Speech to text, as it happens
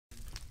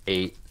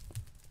8,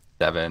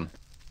 7,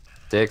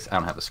 6. I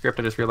don't have a script,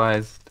 I just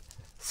realized.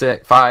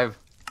 6, 5,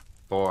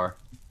 4,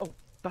 Oh,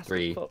 that's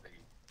 3, fuck.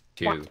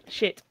 2, What?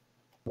 Shit.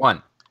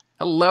 1.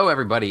 Hello,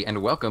 everybody,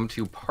 and welcome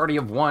to Party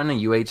of One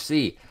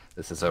UHC.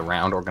 This is a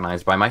round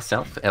organized by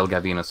myself, El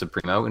Gavino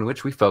Supremo, in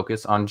which we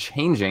focus on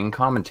changing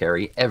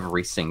commentary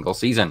every single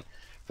season.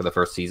 For the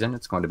first season,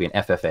 it's going to be an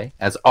FFA,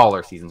 as all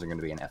our seasons are going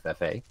to be an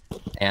FFA,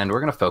 and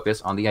we're going to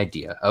focus on the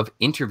idea of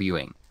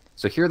interviewing.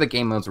 So here are the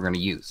game modes we're going to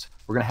use.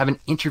 We're going to have an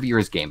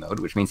interviewer's game mode,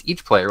 which means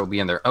each player will be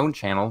in their own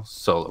channel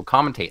solo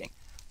commentating.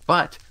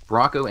 But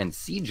Bronco and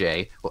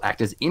CJ will act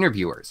as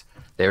interviewers.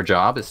 Their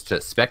job is to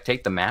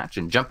spectate the match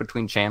and jump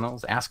between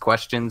channels, ask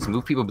questions,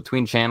 move people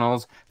between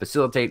channels,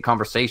 facilitate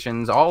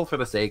conversations, all for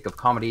the sake of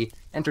comedy,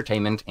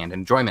 entertainment, and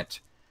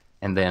enjoyment.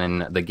 And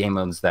then the game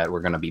modes that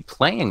we're going to be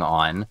playing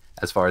on,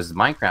 as far as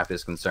Minecraft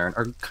is concerned,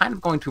 are kind of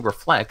going to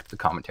reflect the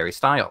commentary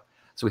style.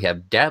 So we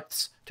have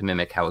depths to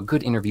mimic how a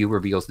good interview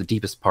reveals the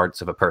deepest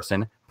parts of a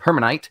person,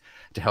 Permanight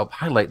to help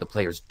highlight the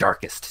player's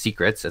darkest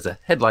secrets as a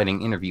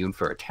headlining interview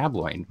for a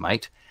tabloid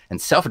might, and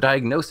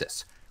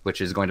self-diagnosis, which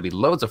is going to be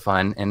loads of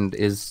fun and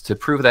is to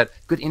prove that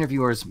good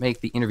interviewers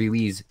make the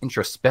interviewees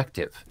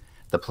introspective.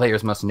 The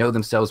players must know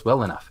themselves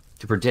well enough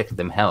to predict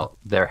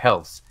their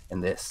healths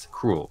in this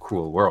cruel,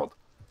 cruel world.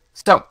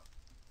 So,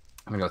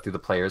 I'm going to go through the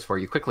players for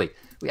you quickly.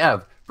 We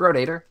have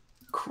Brodator,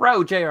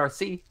 Crow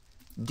JRC,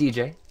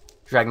 DJ,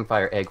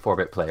 Dragonfire Egg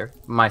 4-bit player,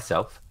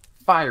 myself,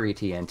 Fiery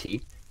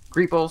TNT,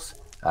 Greeples,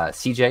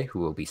 CJ, who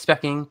will be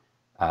specking,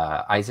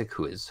 Isaac,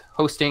 who is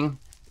hosting,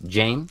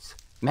 James,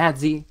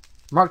 Madzy,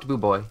 Marked Boo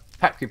Boy,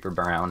 Pat Creeper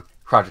Brown,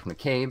 Project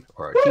McCabe,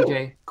 or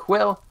TJ,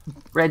 Quill,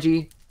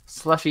 Reggie,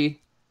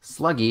 Slushy,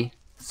 Sluggy,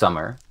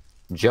 Summer,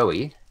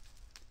 Joey,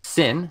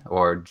 Sin,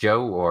 or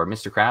Joe, or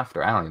Mr. Craft,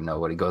 or I don't even know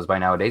what he goes by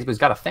nowadays, but he's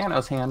got a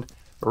Thanos hand,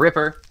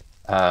 Ripper,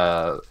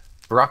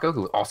 Baracco,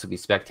 who will also be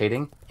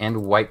spectating,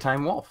 and White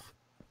Time Wolf.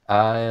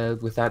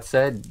 With that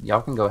said,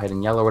 y'all can go ahead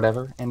and yell or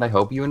whatever, and I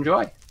hope you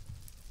enjoy.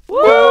 Woo!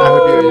 I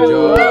hope you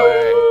enjoy.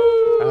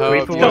 I hope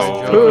Reaper you was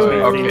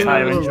enjoy. the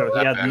entire intro.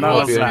 He had I none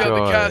hope of you that.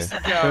 enjoy.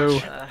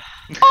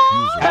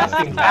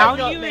 casting couch. How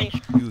do you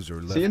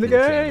See you in the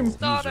game.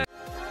 I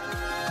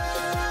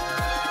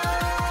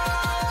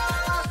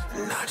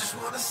just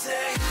wanna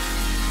say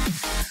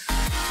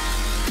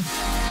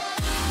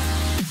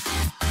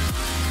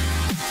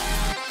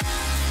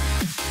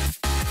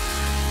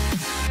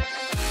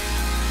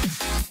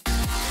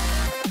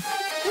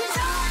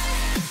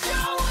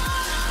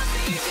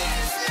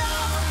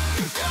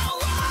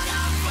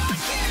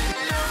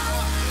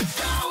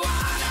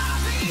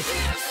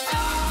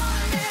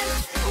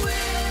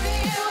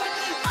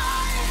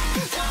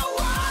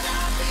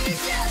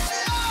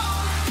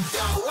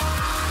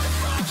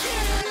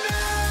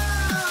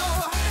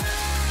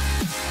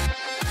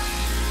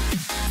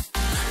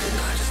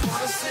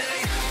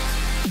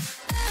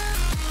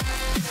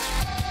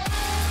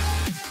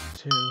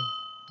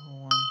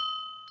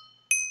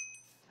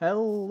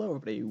Hello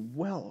everybody,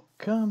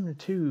 welcome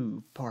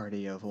to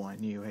Party of One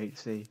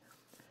UHC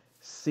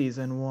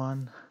Season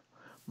 1.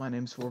 My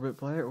name's 4-bit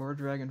player or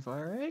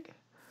Dragonfire Egg,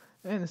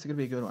 and this is going to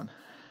be a good one.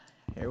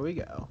 Here we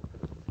go.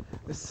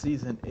 This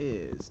season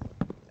is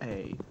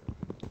a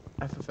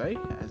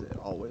FFA, as it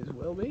always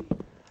will be.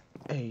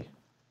 A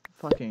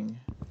fucking,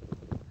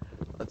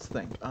 let's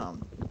think,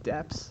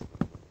 depths,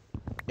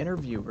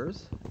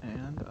 interviewers,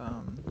 and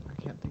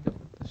I can't think of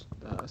this,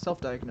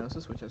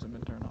 self-diagnosis, which hasn't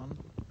been turned on.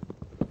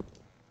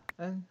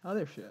 And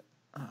other shit.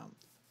 I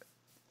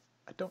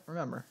don't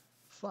remember.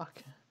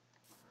 Fuck.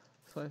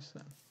 So I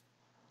said.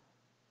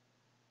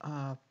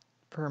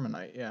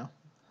 Permanite, yeah.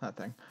 That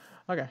thing.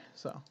 Okay,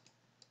 so.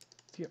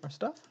 To get more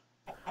stuff.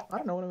 I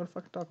don't know what I'm gonna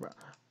fucking talk about.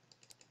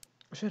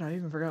 Shit, I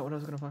even forgot what I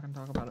was gonna fucking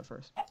talk about at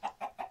first.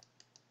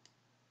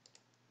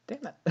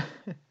 Damn it.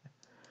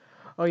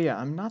 Oh yeah,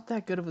 I'm not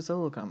that good of a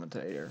solo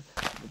commentator.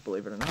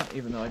 Believe it or not,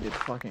 even though I did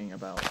fucking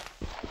about,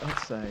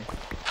 let's say,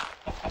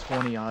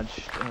 20-odd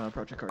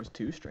Project Cars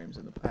 2 streams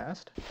in the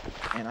past,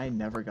 and I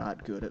never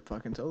got good at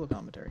fucking solo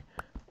commentary.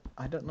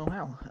 I don't know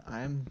how.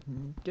 I'm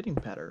getting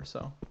better,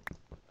 so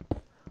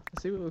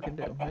let's see what we can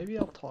do. Maybe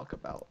I'll talk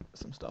about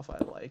some stuff I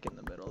like in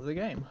the middle of the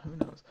game. Who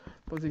knows?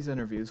 Both these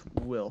interviews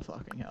will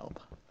fucking help.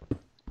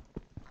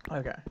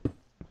 Okay.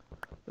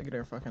 Look at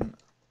our fucking...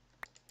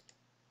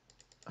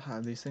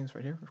 these things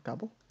right here.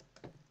 Couple.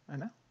 I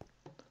know.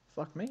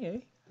 Fuck me, eh?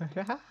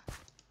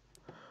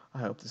 I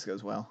hope this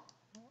goes well.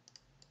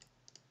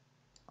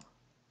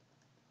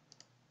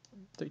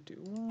 3, 2,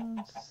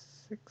 1,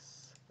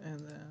 6, and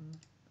then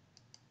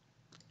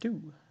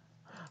 2.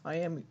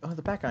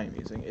 The pack I am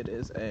using, it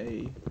is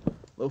a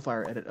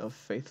low-fire edit of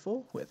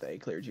Faithful with a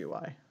clear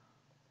GUI.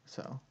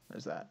 So,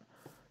 there's that.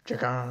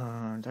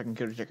 Chickens! I can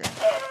kill the chicken.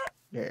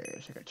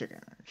 Yes, I got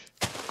chickens.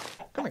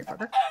 Come here,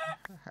 fucker.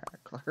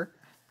 Clucker.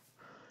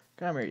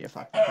 Come here, you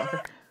fucking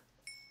fucker.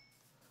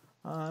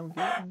 I'm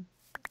getting...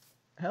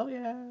 Hell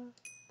yeah!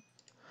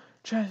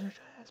 Treasure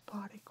Chest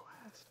Party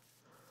Quest.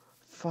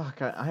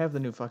 Fuck, I have the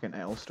new fucking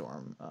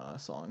Hailstorm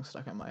song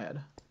stuck in my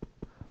head.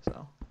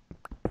 So,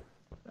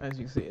 as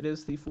you can see, it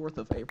is the 4th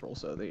of April,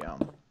 so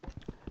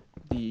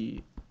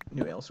the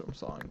new Ailstorm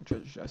song,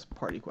 Treasure Chest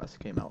Party Quest,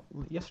 came out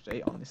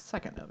yesterday on the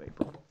 2nd of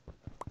April.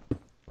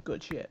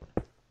 Good shit.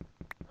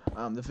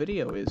 The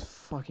video is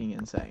fucking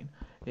insane.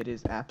 It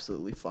is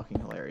absolutely fucking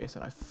hilarious,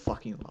 and I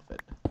fucking love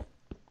it.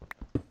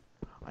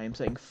 I am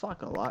saying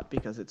fuck a lot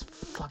because it's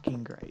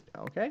fucking great,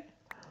 okay?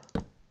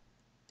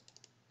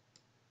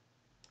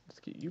 Let's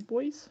get you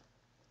boys.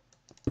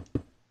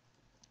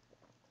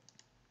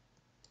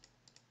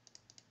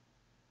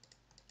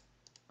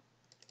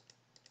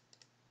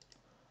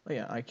 Oh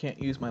yeah, I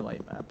can't use my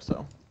light map,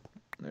 so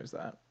there's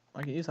that.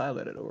 I can use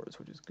highlighted ores,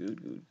 which is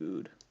good, good,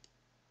 good.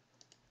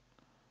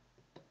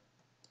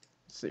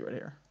 Let's see right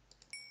here.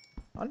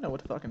 I don't know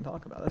what to fucking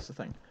talk about, that's the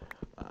thing.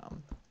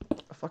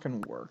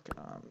 Fucking work.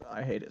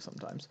 I hate it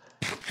sometimes.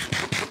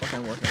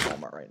 Fucking working at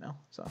Walmart right now,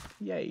 so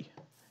yay.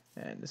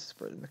 And this is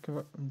for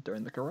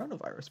during the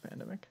coronavirus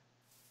pandemic.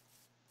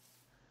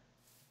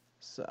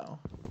 So.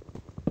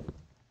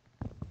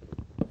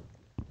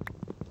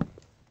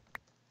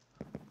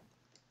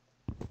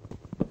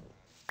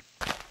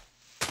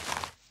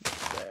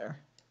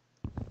 There.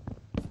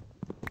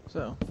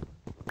 So,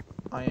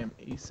 I am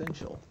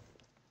essential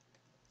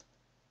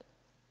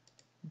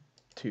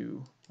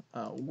to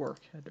work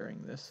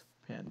during this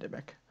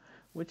pandemic,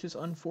 which is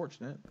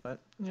unfortunate, but,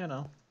 you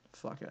know,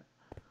 fuck it.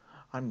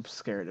 I'm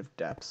scared of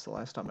depths. The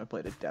last time I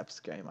played a depths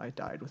game, I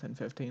died within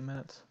 15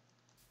 minutes.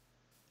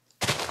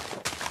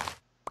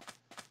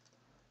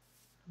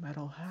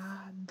 Metal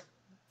hand.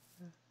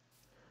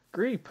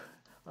 Greep,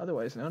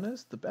 otherwise known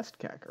as the best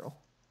cat girl.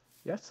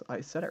 Yes, I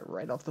said it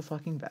right off the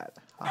fucking bat.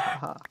 Ha ha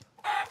ha.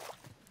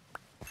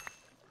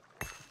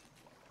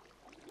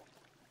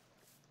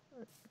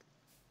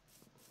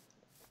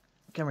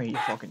 Come here, you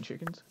fucking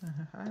chickens.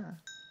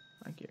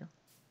 Thank you.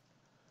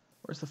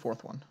 Where's the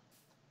 4th one?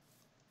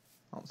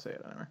 I don't see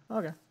it anywhere.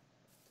 Okay.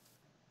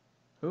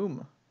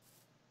 Whom?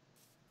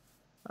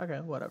 Okay,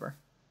 whatever.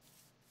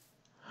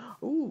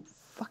 Ooh,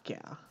 fuck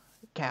yeah.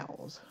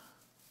 Cows.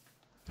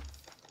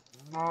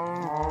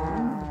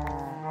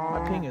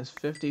 My ping is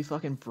 50,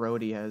 fucking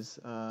Brody has,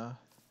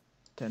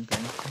 10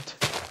 ping.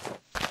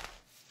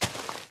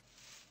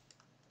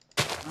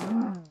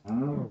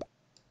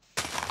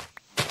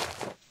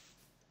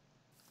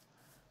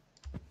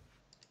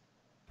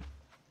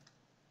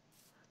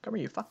 Come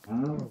here, you fuck.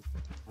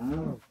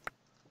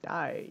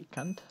 Die,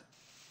 cunt.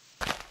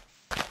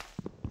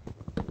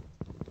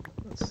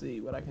 Let's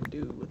see what I can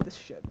do with this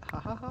shit. Ha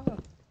ha ha.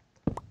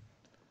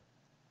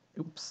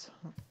 Oops.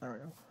 There we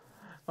go.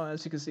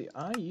 As you can see,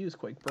 I use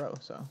Quake Pro,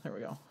 so there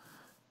we go.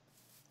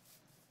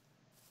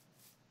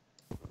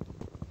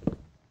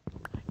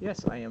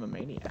 Yes, I am a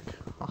maniac.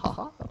 Ha ha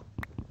ha.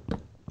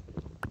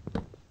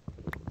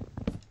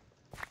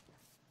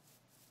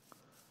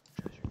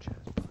 Treasure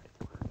chest, party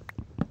one.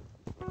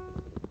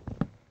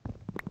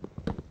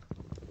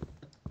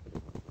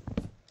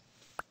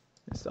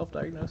 Is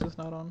self-diagnosis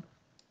not on?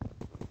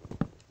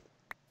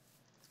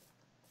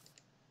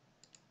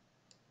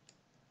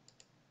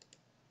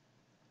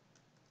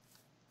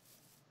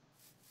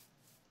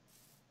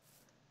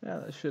 Yeah,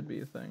 that should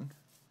be a thing.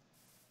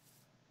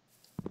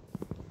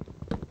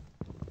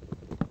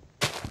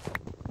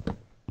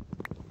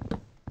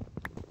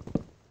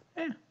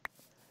 Eh.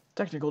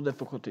 Technical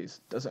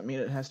difficulties. Doesn't mean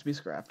it has to be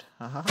scrapped.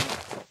 Ha ha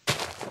ha.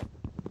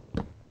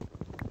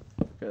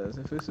 Because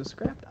if this is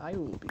scrapped, I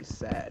will be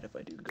sad if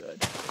I do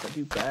good. If I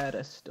do bad,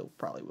 I still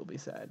probably will be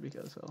sad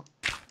because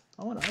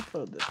I want to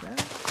upload this, man.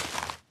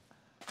 I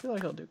feel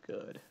like I'll do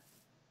good.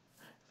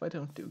 If I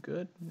don't do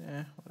good,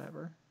 eh,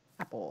 whatever.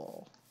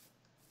 Apple.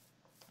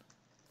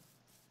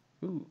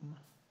 Ooh.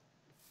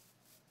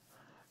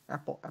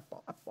 Apple,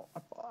 apple, apple,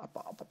 apple, apple,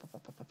 apple, apple,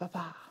 apple, apple,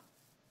 apple.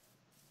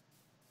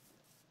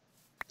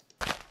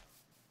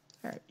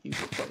 Alright, you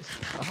good place.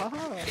 Ha ha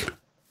ha.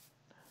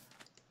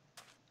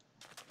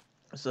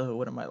 So,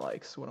 what are my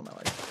likes? What are my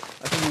likes?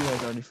 I think you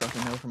guys already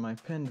fucking know from my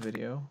pinned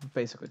video,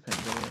 basically pinned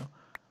video,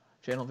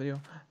 channel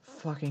video.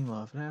 Fucking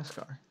love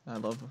NASCAR. I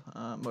love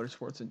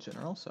motorsports in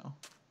general, so.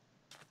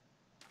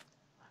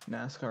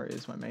 NASCAR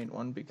is my main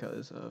one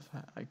because of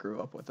I grew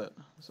up with it,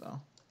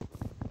 so.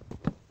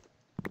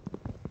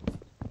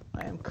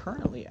 I am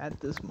currently, at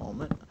this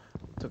moment,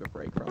 took a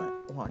break from it,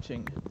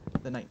 watching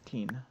the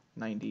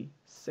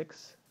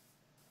 1996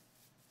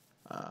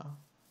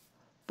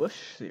 Bush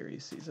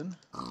Series season.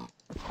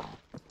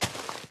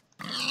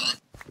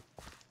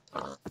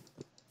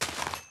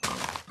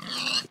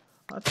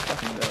 That's a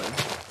fucking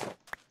village.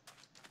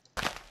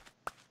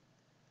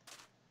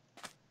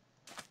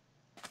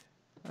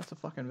 That's a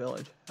fucking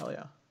village. Hell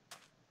yeah.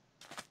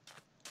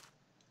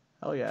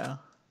 Hell yeah.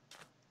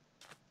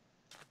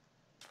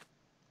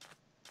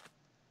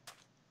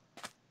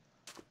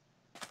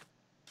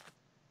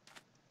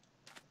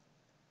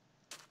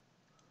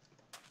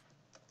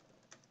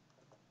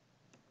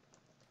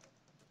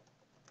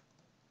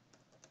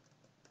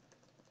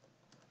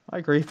 Hi,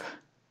 Grief.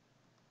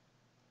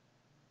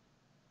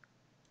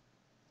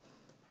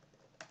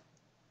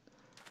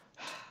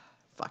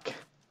 Fuck.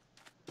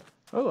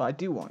 Oh, I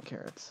do want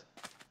carrots.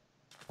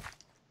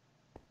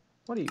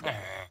 What do you got?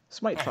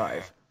 Smite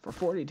 5 for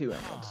 42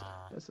 emeralds.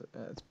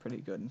 That's pretty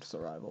good in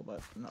survival,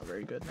 but not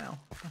very good now.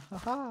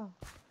 Haha.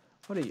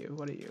 What are you?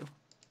 What are you?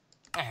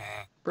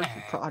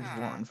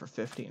 Pt.1 for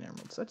 15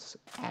 emeralds. That's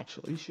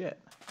actually shit.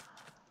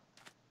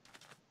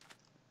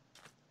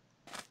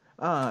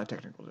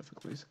 Technical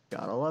difficulties.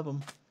 Gotta love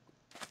them.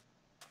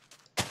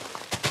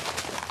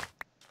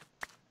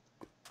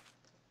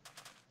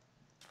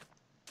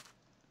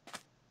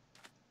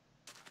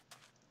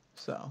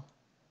 So,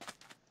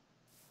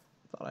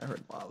 thought I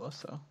heard lava,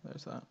 so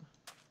there's that.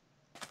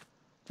 I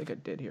think I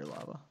did hear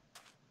lava.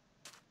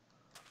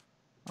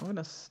 I'm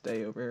gonna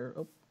stay over here.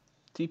 Oh,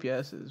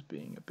 TPS is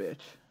being a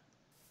bitch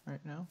right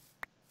now.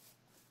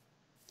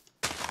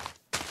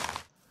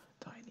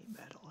 Tiny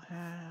metal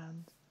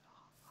hands.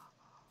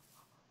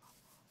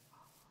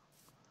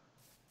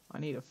 I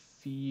need a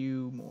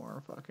few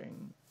more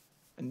fucking...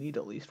 I need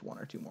at least 1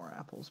 or 2 more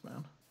apples,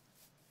 man.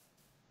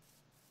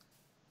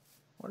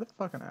 What are the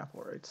fucking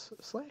apple rates?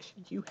 /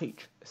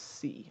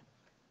 UHC.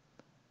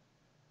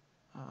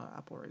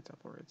 Apple rates.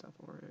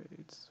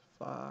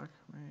 Fuck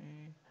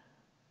me.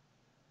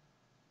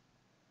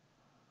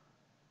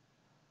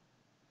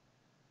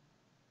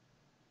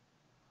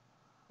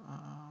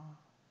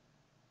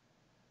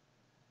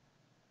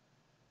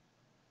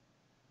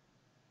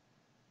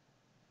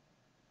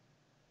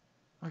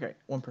 Okay,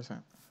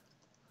 1%.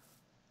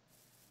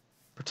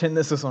 Pretend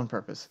this was on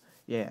purpose.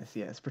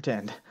 Yes,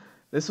 pretend.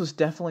 This was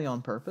definitely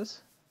on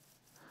purpose.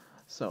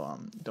 So,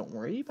 don't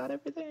worry about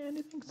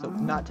anything. So,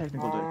 not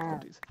technical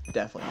difficulties.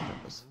 Definitely on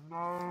purpose.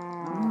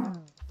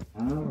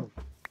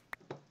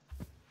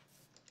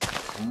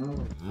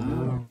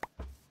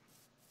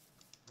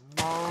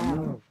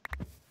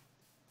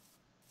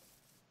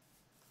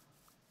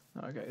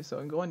 Okay, so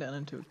I'm going down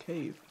into a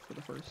cave for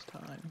the first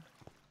time.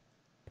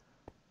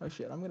 Oh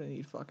shit, I'm gonna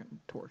need fucking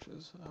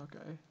torches.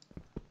 Okay.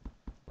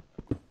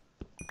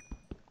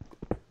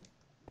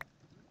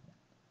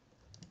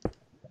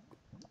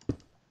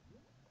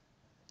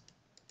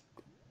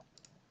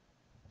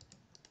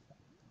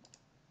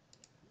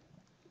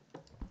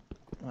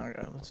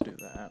 Okay, let's do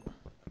that.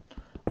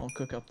 I'll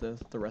cook up the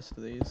rest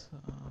of these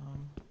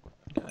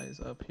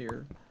guys up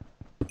here.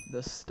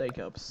 The steak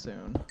up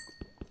soon.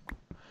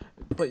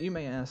 But you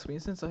may ask me,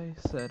 since I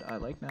said I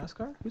like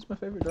NASCAR, who's my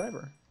favorite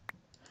driver?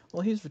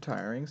 Well, he's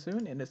retiring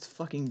soon, and it's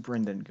fucking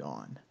Brendan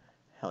Gaughan.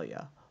 Hell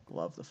yeah,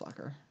 love the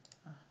fucker.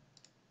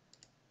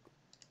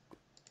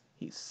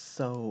 He's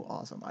so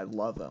awesome. I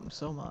love him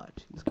so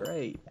much. He's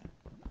great.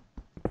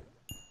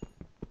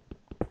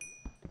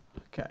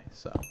 Okay,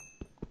 so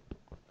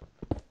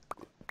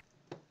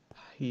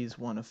he's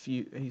won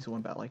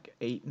about like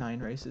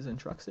 8-9 races in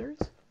Truck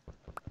Series.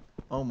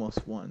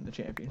 Almost won the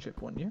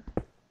championship 1 year.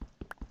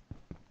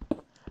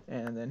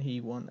 And then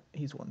he's won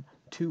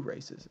 2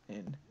 races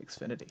in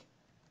Xfinity.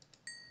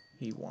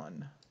 He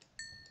won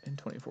in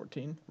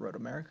 2014 Road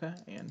America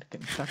and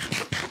Kentucky.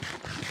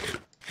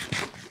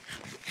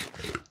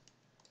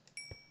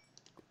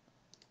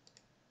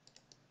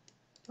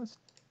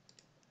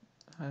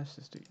 Let's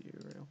just do you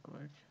real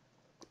quick.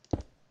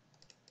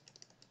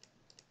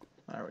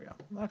 There we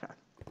go. Okay.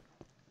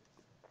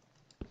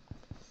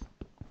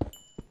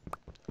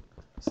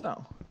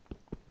 So,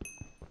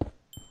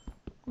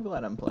 I'm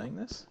glad I'm playing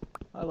this.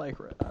 I like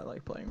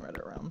playing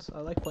Reddit rounds.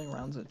 I like playing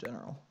rounds in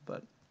general,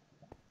 but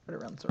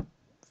Reddit rounds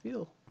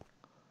feel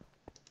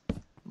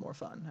more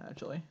fun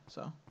actually.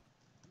 So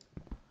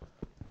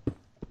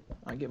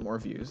I get more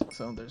views,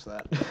 so there's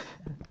that.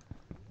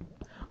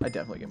 I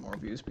definitely get more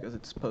views because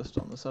it's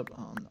posted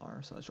on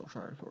our social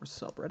hardcore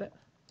subreddit.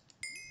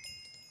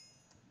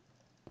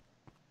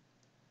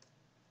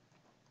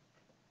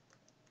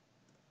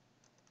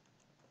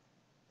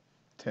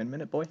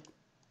 "10-minute boy."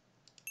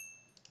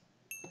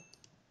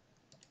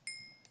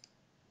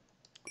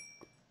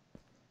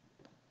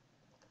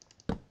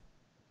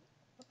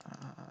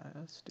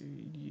 Let's do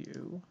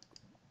you.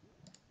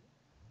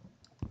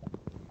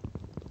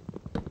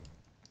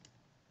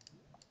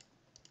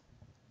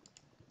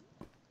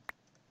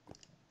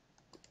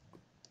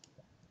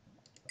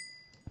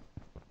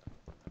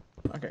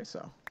 Okay,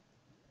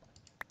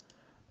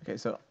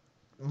 so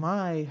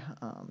my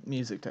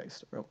music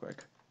taste, real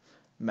quick.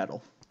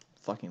 Metal.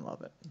 Fucking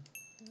love it.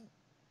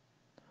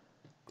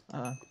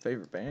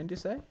 Favorite band, you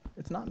say?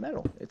 It's not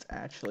metal. It's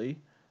actually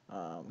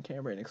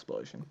Cambrian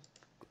Explosion.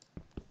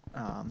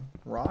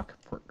 Rock,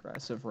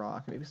 progressive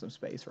rock, maybe some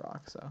space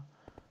rock, so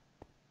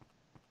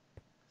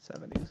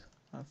 70s.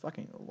 I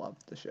fucking love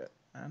the shit,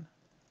 man.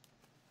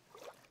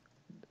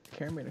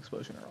 Cambrian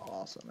Explosion are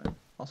awesome, man.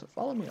 Also,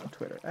 follow me on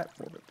Twitter at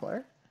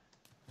 4bitplayer.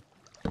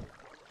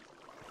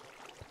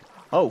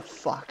 Oh,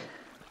 fuck.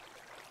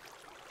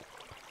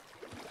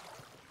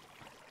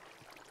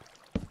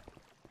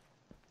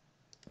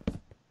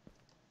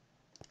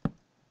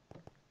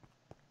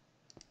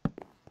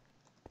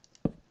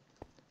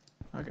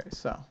 Okay,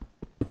 so.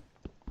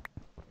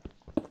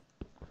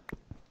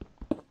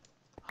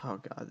 Oh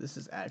god, this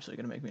is actually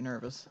gonna make me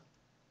nervous.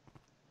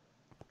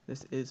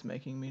 This is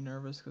making me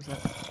nervous because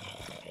that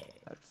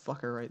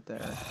fucker right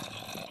there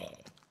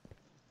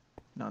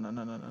No, no,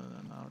 no, no, no, no,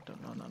 no,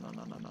 no, no, no,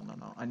 no, no, no, no,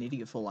 no. I need to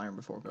get full iron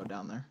before we go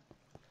down there.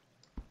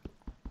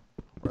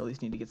 Or at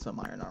least need to get some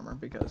iron armor,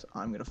 because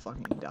I'm gonna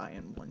fucking die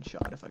in one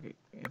shot if I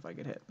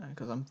get hit.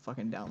 Because I'm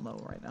fucking down low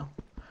right now.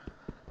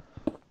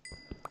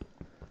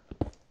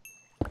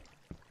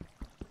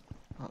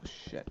 Oh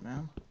shit,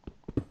 man.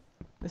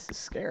 This is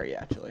scary,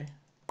 actually.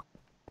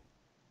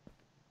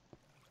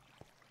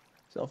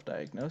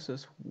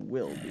 Self-diagnosis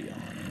will be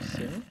on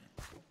soon.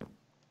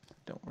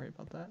 Don't worry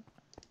about that.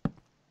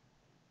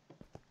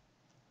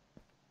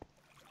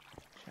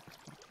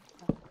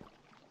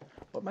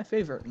 But my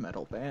favorite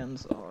metal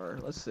bands are,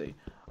 let's see,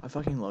 I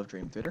fucking love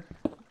Dream Theater.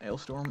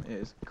 Ailstorm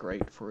is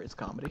great for its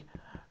comedy.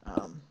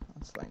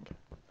 Let's think.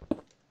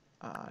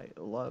 I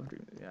love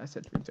Dream Theater. Yeah, I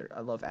said Dream Theater. I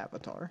love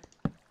Avatar.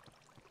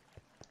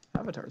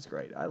 Avatar's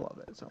great. I love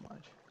it so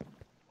much.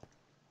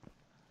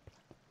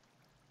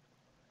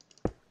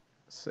 Let's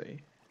see.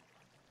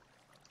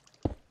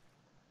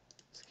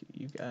 Let's get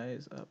you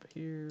guys up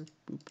here.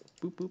 Boop,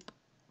 boop, boop.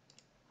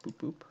 Boop,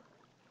 boop.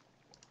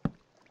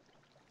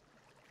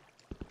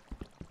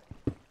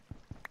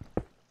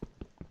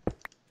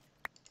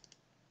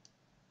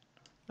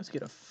 Let's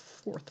get a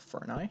 4th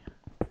Ferni.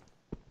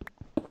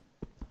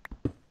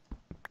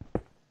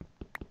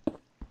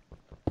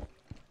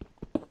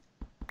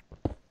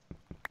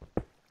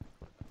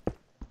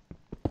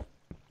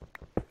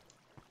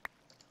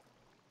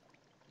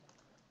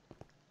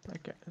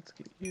 Okay, let's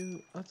get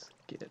you. Let's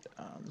get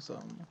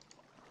some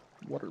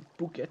water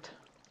bucket.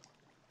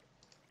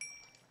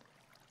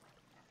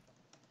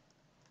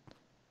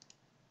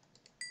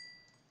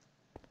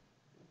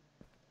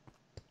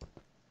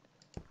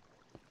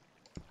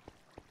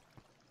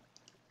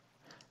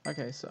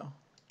 Okay, so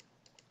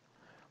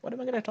what am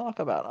I gonna talk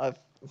about?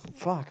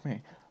 Fuck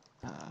me.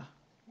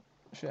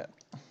 Shit.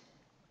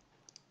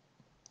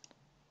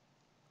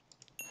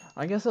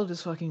 I guess I'll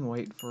just fucking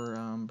wait for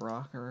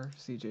Brock or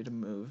CJ to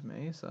move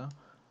me. So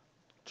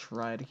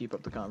try to keep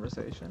up the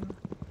conversation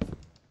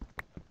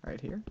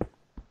right here.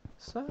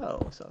 I'm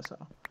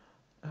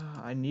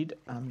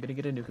gonna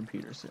get a new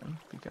computer soon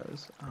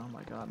because oh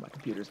my god, my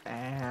computer's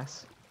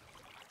ass.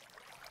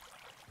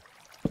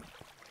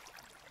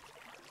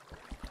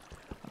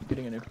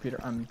 Getting a new computer.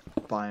 I'm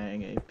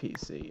buying a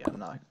PC. I'm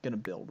not gonna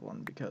build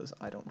one because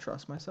I don't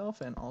trust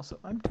myself, and also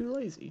I'm too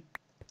lazy.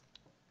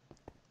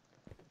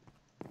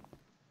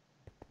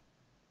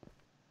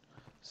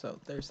 So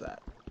there's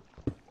that.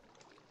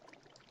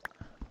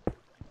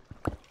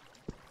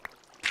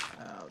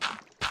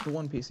 The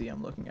one PC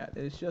I'm looking at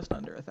is just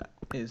under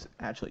is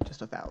actually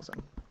just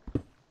 1,000.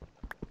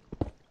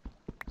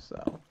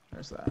 So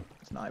there's that.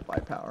 It's an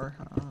iBuyPower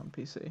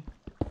PC.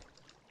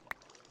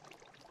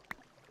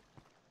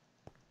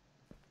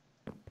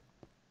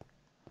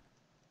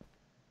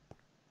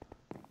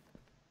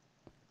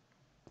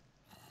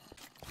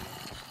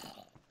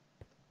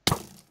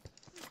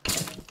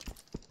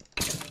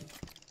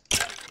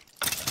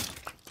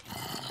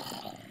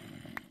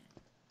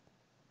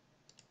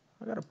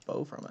 I got a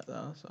bow from it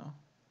though, so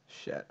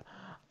shit.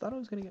 I thought I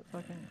was gonna get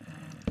fucking.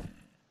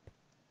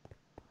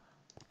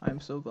 I'm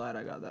so glad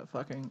I got that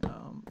fucking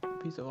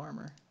piece of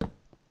armor.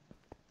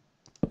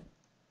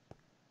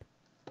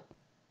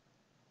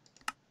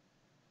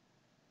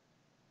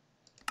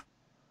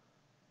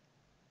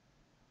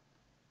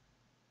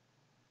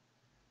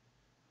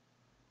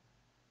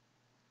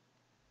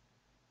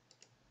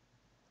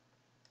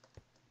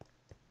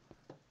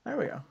 There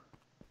we go.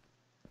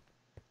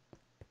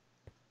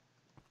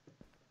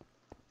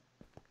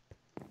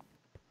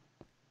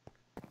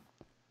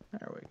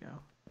 There we go.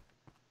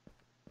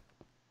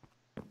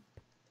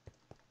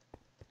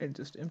 It's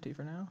just empty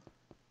for now.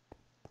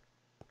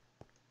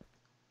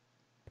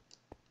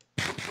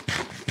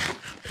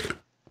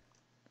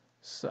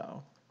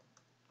 So,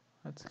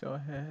 let's go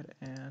ahead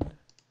and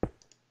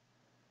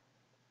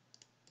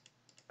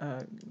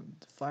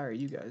fire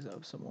you guys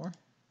up some more.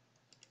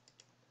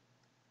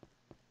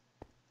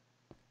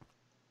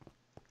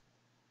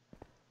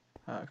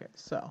 Okay,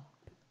 so.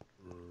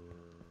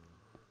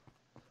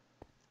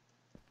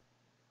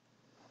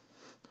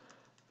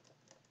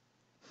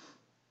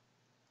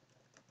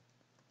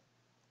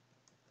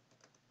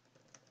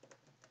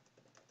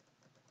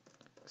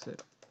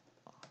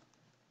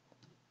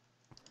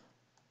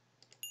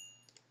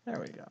 There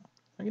we go.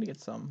 I'm gonna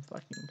get some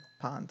fucking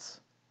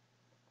pants.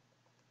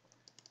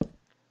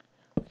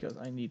 Because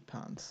I need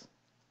pants.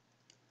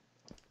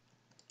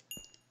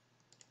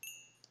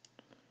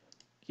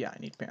 Yeah, I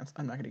need pants.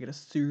 I'm not gonna get a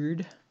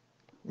sword.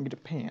 I'm gonna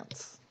get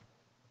pants.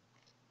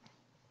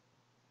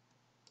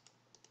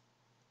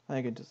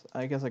 I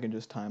guess I can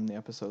just time the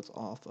episodes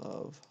off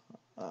of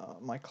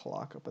my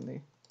clock up in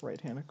the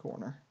right-hand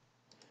corner.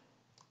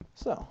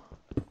 So,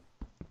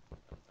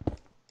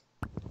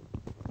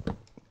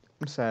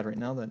 I'm sad right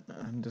now that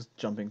I'm just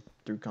jumping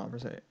through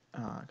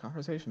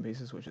conversation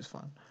pieces, which is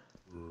fun.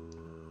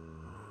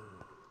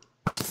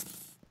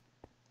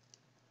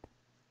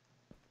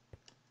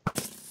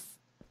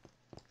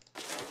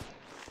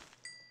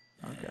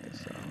 Okay,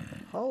 so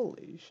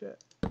holy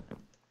shit!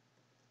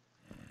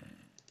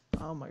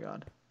 Oh my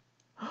god!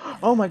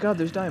 Oh my god,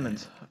 there's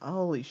diamonds.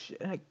 Holy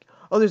shit.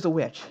 Oh, there's a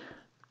witch.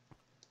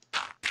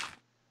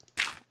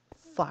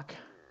 Fuck.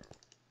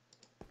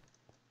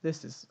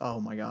 This is... Oh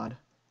my god.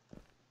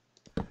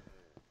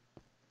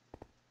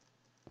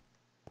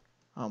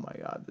 Oh my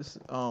god. This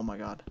is... Oh my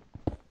god.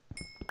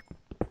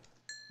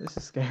 This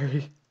is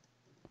scary.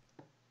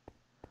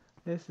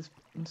 This is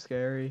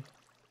scary.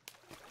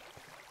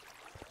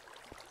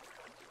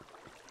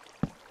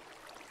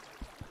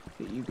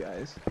 Look at you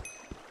guys.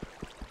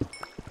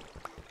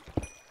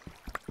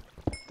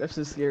 This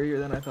is scarier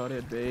than I thought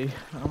it'd be.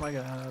 Oh my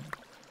god.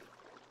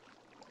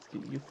 Let's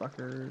get you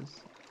fuckers.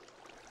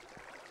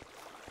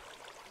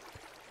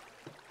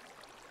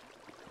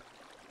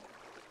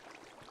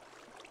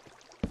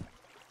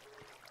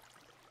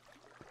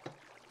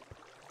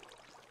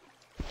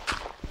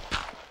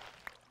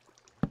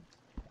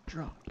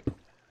 Drunk.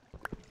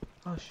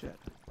 Oh shit.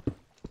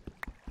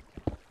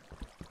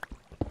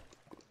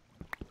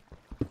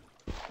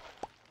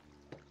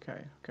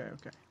 Okay.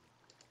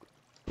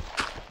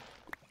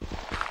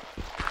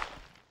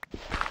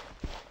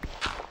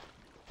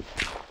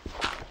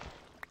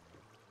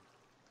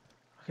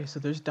 Okay, so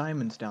there's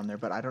diamonds down there,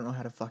 but I don't know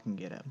how to fucking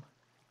get him.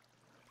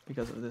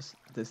 Because of this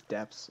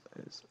depths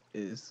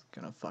is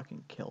gonna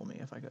fucking kill me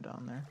if I go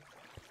down there.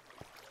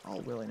 All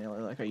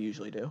willy-nilly like I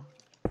usually do.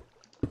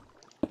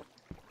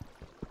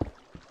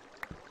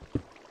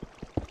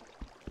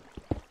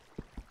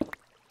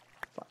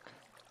 Fuck.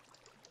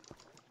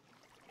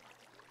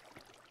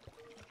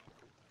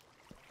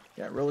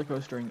 Yeah, roller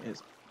coastering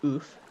is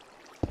oof.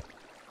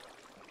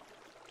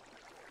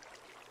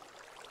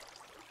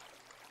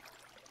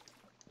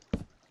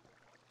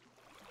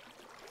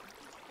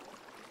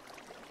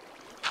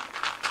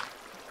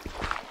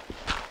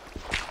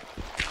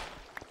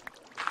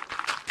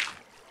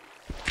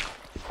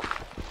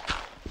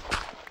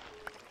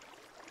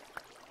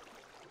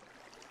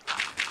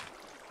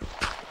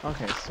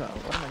 Okay, so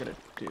what am I gonna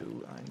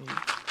do? I need...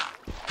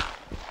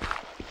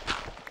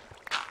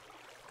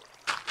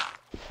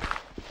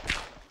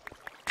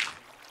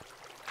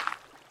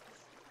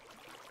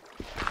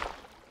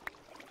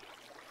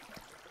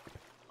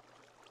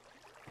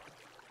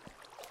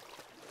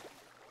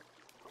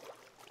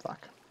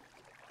 Fuck.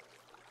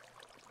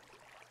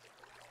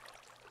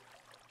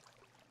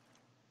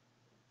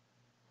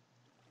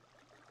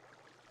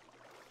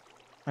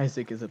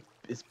 Isaac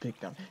is big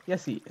dumb.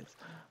 Yes, he is.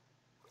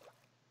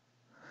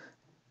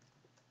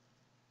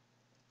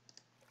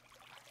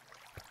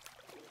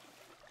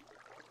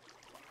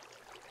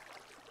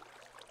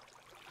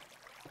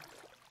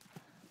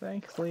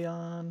 Thanks,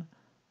 Leon.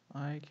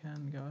 I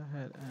can go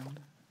ahead and...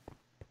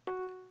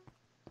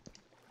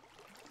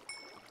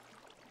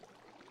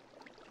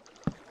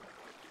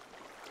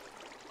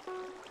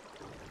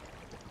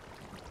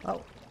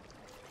 Oh.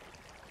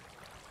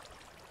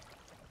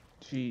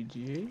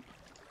 GG.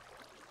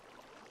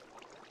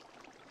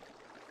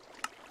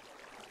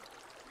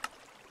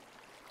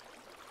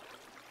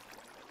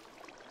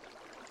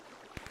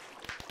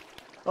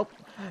 Oh,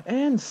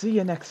 and see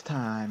you next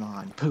time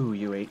on Poo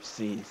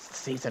UHC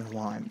Season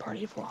 1,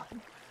 Party of One.